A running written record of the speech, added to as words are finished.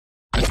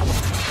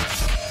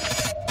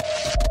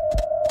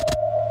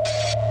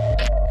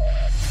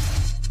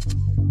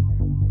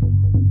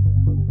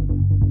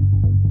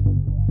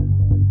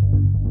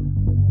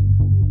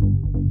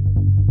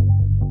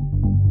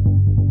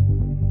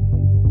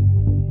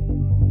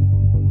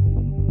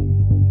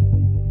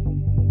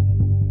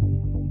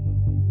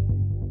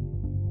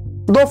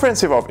The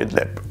offensive of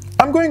Idlib.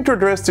 I'm going to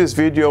address this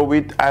video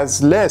with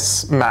as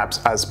less maps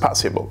as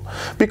possible,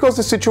 because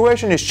the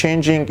situation is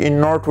changing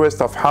in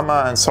northwest of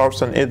Hama and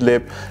southern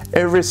Idlib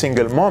every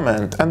single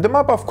moment, and the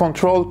map of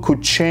control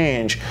could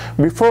change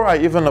before I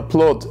even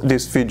upload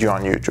this video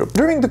on YouTube.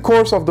 During the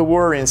course of the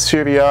war in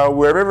Syria,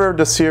 wherever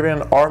the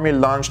Syrian army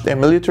launched a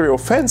military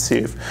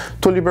offensive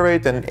to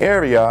liberate an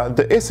area,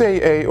 the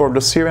SAA, or the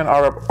Syrian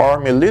Arab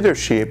Army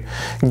leadership,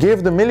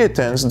 gave the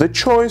militants the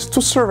choice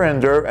to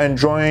surrender and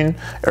join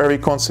a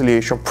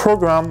reconciliation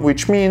program,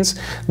 which means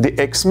the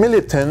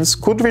ex-militants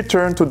could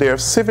return to their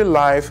civil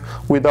life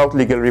without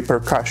legal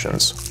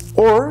repercussions,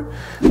 or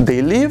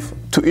they leave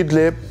to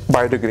Idlib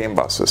by the green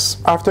buses.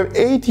 After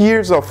 8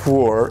 years of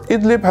war,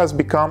 Idlib has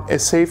become a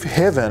safe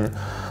haven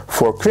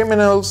for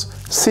criminals,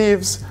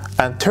 thieves,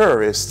 and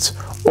terrorists,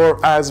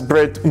 or as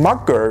Brett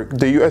McGurk,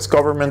 the US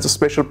government's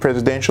special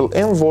presidential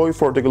envoy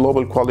for the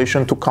global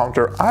coalition to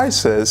counter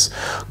ISIS,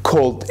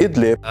 called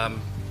Idlib.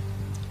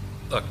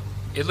 Look,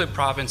 Idlib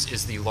province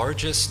is the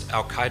largest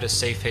al-Qaeda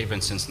safe haven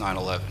since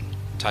 9/11,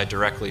 tied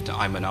directly to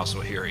Ayman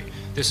al-Zawahiri.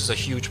 This is a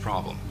huge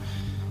problem.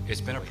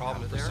 It's been a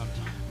problem for some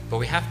time. But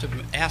we have to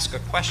ask a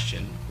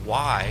question: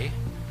 why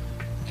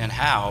and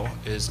how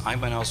is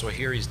Ayman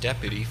al-Zawahiri's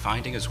deputy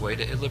finding his way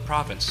to Idlib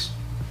province?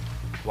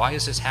 Why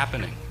is this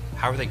happening?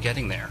 How are they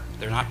getting there?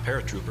 They're not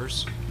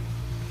paratroopers.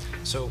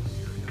 So,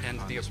 and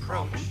the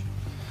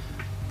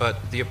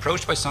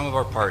approach by some of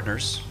our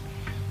partners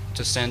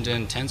to send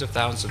in tens of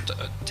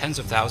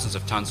thousands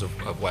of tons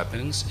of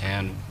weapons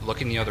and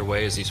looking the other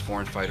way as these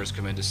foreign fighters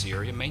come into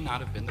Syria may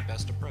not have been the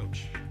best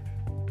approach.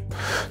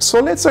 So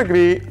let's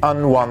agree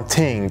on one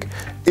thing: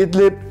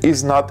 Idlib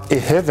is not a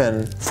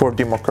haven for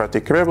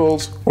democratic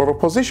rebels or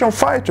opposition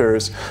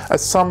fighters,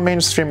 as some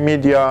mainstream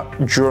media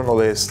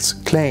journalists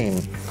claim.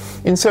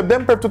 In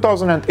September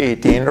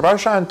 2018,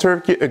 Russia and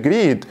Turkey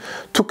agreed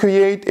to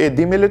create a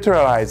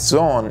demilitarized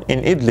zone in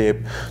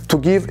Idlib to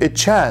give a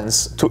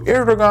chance to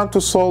Erdogan to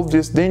solve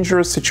this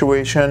dangerous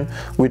situation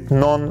with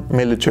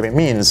non-military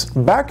means.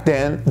 Back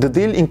then, the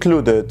deal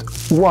included: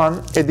 1.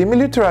 A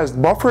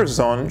demilitarized buffer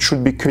zone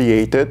should be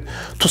created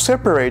to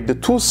separate the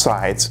two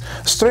sides,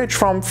 stretched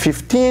from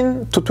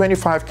 15 to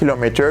 25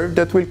 kilometers,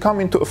 that will come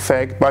into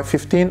effect by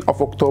 15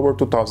 of October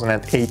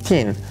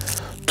 2018.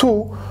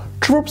 2.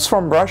 Troops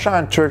from Russia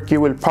and Turkey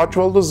will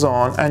patrol the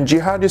zone, and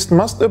jihadists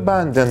must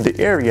abandon the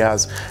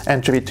areas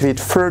and retreat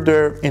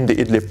further in the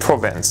Idlib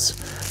province.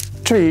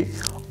 3.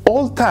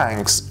 All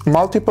tanks,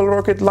 multiple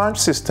rocket launch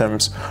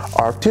systems,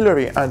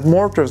 artillery, and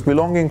mortars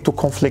belonging to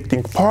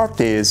conflicting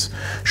parties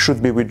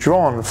should be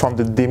withdrawn from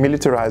the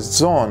demilitarized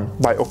zone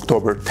by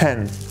October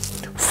 10.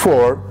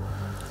 4.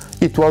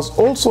 It was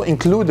also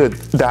included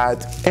that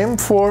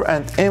M4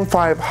 and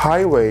M5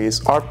 highways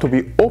are to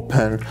be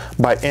open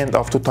by end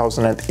of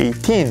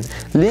 2018,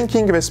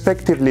 linking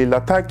respectively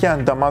Latakia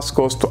and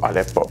Damascus to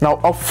Aleppo.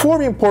 Now, of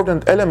 4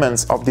 important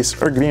elements of this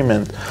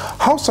agreement,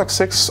 how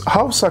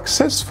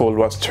successful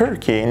was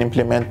Turkey in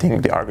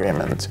implementing the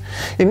agreement?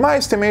 In my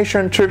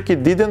estimation, Turkey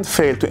didn't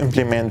fail to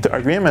implement the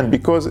agreement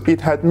because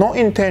it had no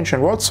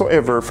intention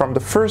whatsoever from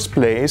the first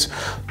place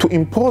to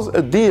impose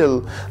a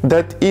deal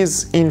that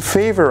is in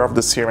favor of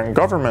the Syrian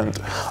government.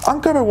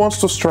 Ankara wants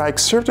to strike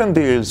certain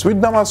deals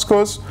with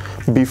Damascus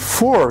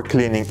before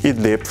cleaning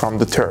Idlib from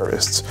the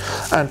terrorists,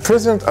 and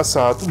President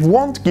Assad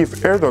won't give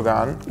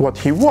Erdogan what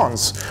he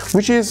wants,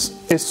 which is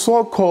a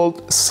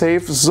so-called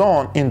safe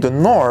zone in the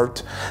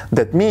north.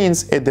 That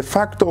means a de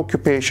facto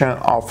occupation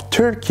of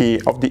Turkey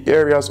of the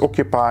areas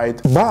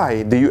occupied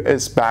by the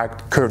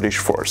US-backed Kurdish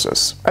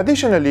forces.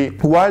 Additionally,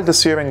 while the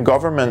Syrian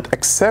government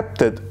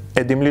accepted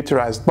a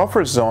demilitarized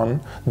buffer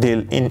zone deal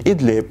in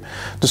Idlib,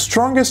 the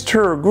strongest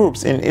terror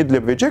groups in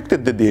Idlib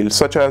rejected the deal,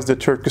 such as the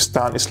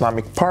Turkestan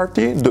Islamic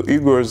Party, the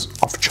Uyghurs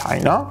of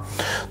China,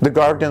 the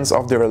Guardians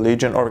of the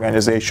Religion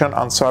Organization,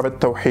 Ansar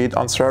al-Tawheed,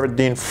 Ansar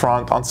al-Din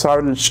Front, Ansar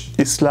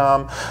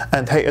al-Islam,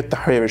 and Hayat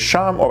Tahrir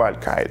al-Sham of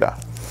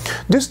Al-Qaeda.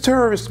 These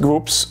terrorist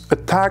groups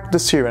attacked the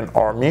Syrian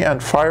army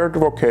and fired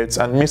rockets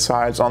and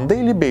missiles on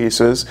daily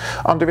basis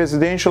on the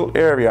residential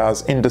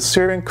areas in the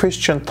Syrian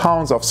Christian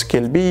towns of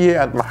Skelbiye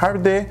and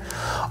Mahardeh,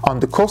 on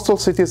the coastal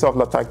cities of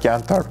Latakia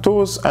and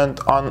Tartus, and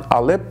on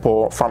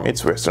Aleppo from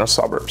its western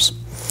suburbs.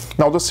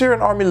 Now, the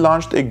Syrian army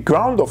launched a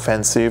ground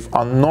offensive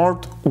on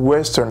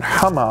northwestern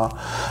Hama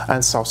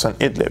and southern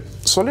Idlib.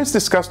 So let's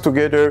discuss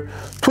together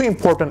 2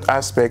 important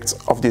aspects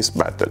of this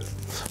battle.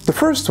 The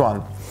first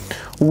one: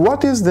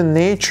 what is the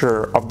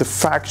nature of the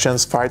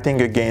factions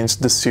fighting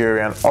against the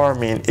Syrian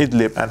army in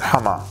Idlib and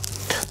Hama?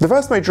 The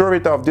vast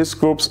majority of these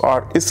groups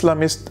are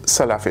Islamist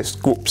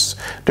Salafist groups.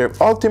 Their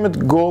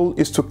ultimate goal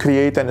is to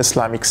create an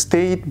Islamic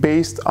state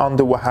based on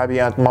the Wahhabi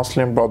and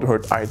Muslim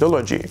Brotherhood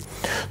ideology.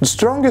 The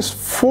strongest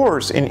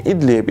force in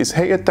Idlib is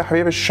Hayat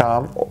Tahrir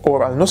al-Sham,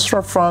 or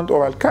Al-Nusra Front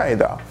or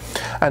Al-Qaeda,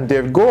 and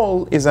their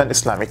goal is an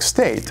Islamic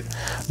State.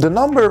 The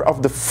number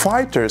of the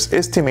fighters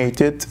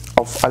estimated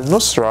of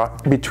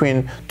Al-Nusra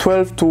between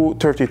 12 to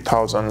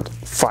 30,000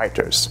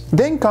 fighters.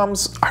 Then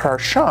comes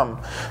Sham,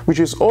 which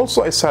is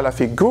also a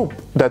Salafi group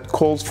that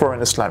calls for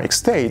an Islamic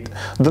State.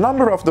 The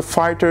number of the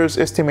fighters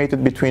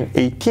estimated between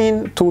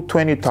 18 to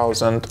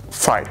 20,000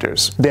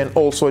 fighters. Then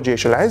also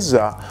Jaish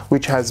al-Izza,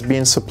 which has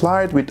been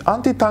supplied with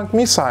anti-tank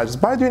missiles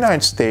by the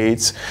United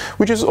States,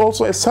 which is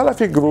also a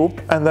Salafi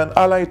group and then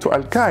allied to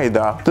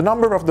Al-Qaeda. The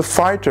number of the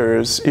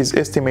fighters is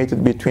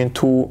estimated between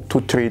 2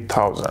 to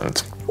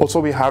 3,000. Also,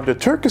 we have the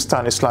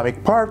Turkestan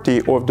Islamic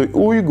Party, or the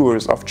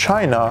Uyghurs of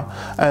China,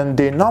 and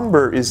their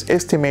number is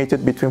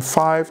estimated between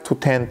 5 to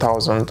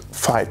 10,000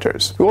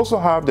 fighters. We also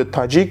have the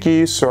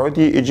Tajiki,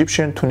 Saudi,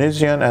 Egyptian,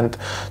 Tunisian, and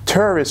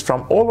terrorists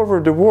from all over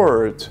the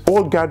world,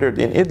 all gathered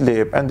in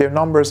Idlib, and their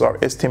numbers are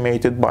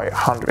estimated by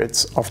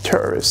hundreds of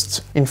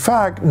terrorists. In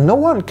fact, no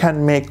one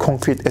can make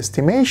concrete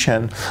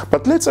estimation,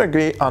 but let's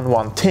agree on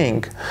one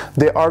thing.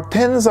 There are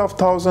tens of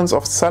thousands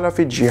of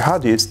Salafi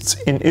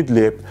jihadists in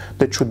Idlib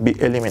that should be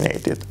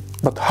eliminated.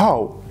 But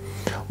how?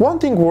 One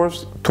thing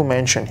worth to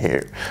mention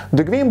here,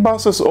 the green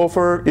buses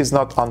offer is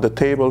not on the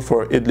table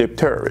for Idlib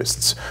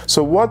terrorists.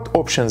 So what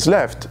options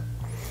left?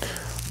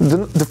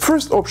 The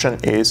first option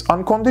is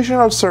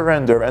unconditional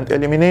surrender and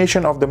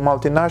elimination of the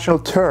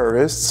multinational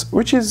terrorists,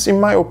 which is, in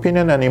my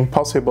opinion, an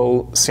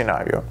impossible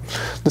scenario.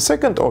 The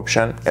second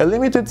option, a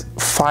limited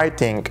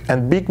fighting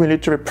and big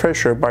military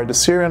pressure by the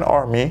Syrian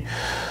army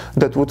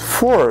that would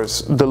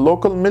force the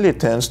local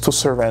militants to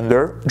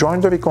surrender,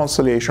 join the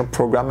reconciliation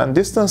program, and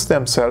distance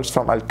themselves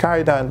from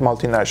Al-Qaeda and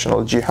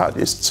multinational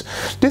jihadists.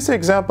 This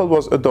example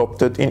was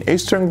adopted in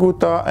Eastern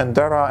Ghouta and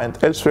Daraa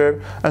and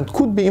elsewhere and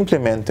could be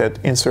implemented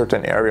in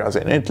certain areas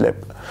in Idlib.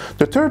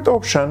 The third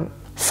option,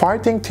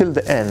 fighting till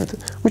the end,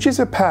 which is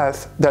a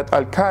path that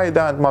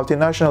Al-Qaeda and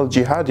multinational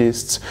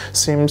jihadists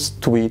seems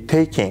to be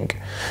taking.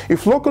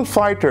 If local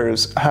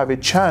fighters have a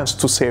chance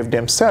to save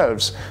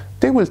themselves,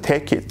 they will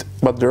take it,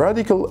 but the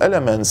radical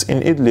elements in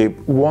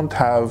Idlib won't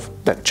have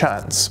that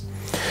chance.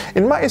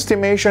 In my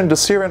estimation, the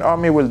Syrian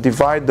army will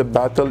divide the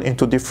battle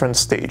into different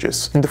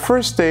stages. In the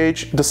first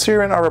stage, the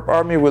Syrian Arab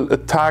army will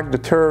attack the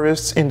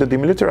terrorists in the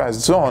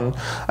demilitarized zone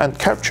and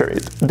capture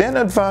it, then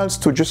advance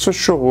to Jisr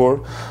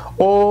al-Shughur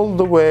all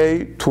the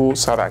way to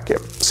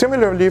Sarakeb.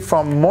 Similarly,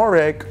 from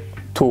Morek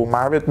to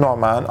Ma'bad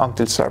Nu'man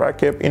until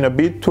Sarakeb in a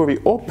bid to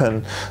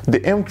reopen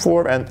the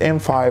M4 and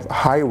M5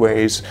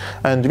 highways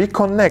and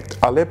reconnect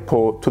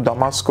Aleppo to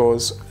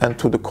Damascus and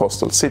to the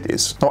coastal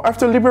cities. Now,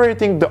 after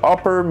liberating the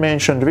upper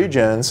mentioned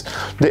regions,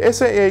 the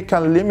SAA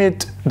can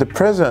limit the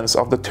presence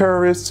of the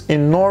terrorists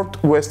in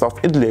northwest of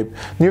Idlib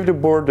near the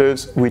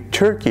borders with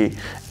Turkey,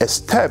 a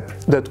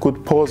step that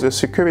could pose a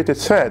security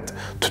threat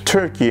to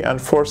Turkey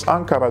and force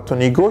Ankara to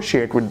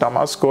negotiate with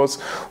Damascus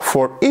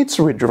for its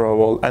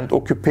withdrawal and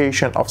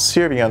occupation of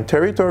Syrian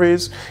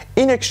territories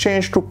in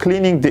exchange to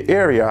cleaning the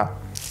area,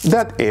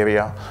 that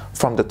area,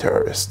 from the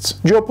terrorists.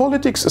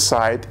 Geopolitics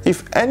aside,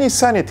 if any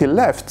sanity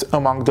left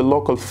among the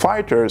local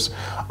fighters,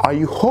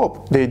 I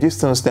hope they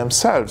distance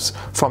themselves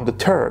from the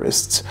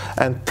terrorists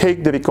and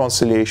take the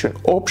reconciliation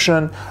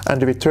option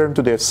and return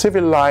to their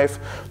civil life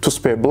to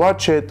spare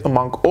bloodshed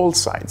among all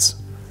sides.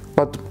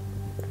 But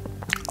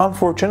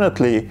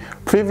unfortunately,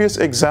 previous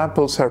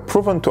examples have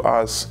proven to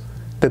us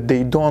that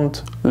they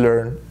don't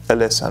learn a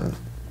lesson.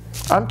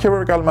 I'm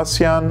Kevork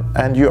Almasyan,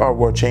 and you are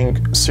watching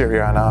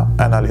Syriana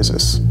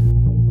Analysis.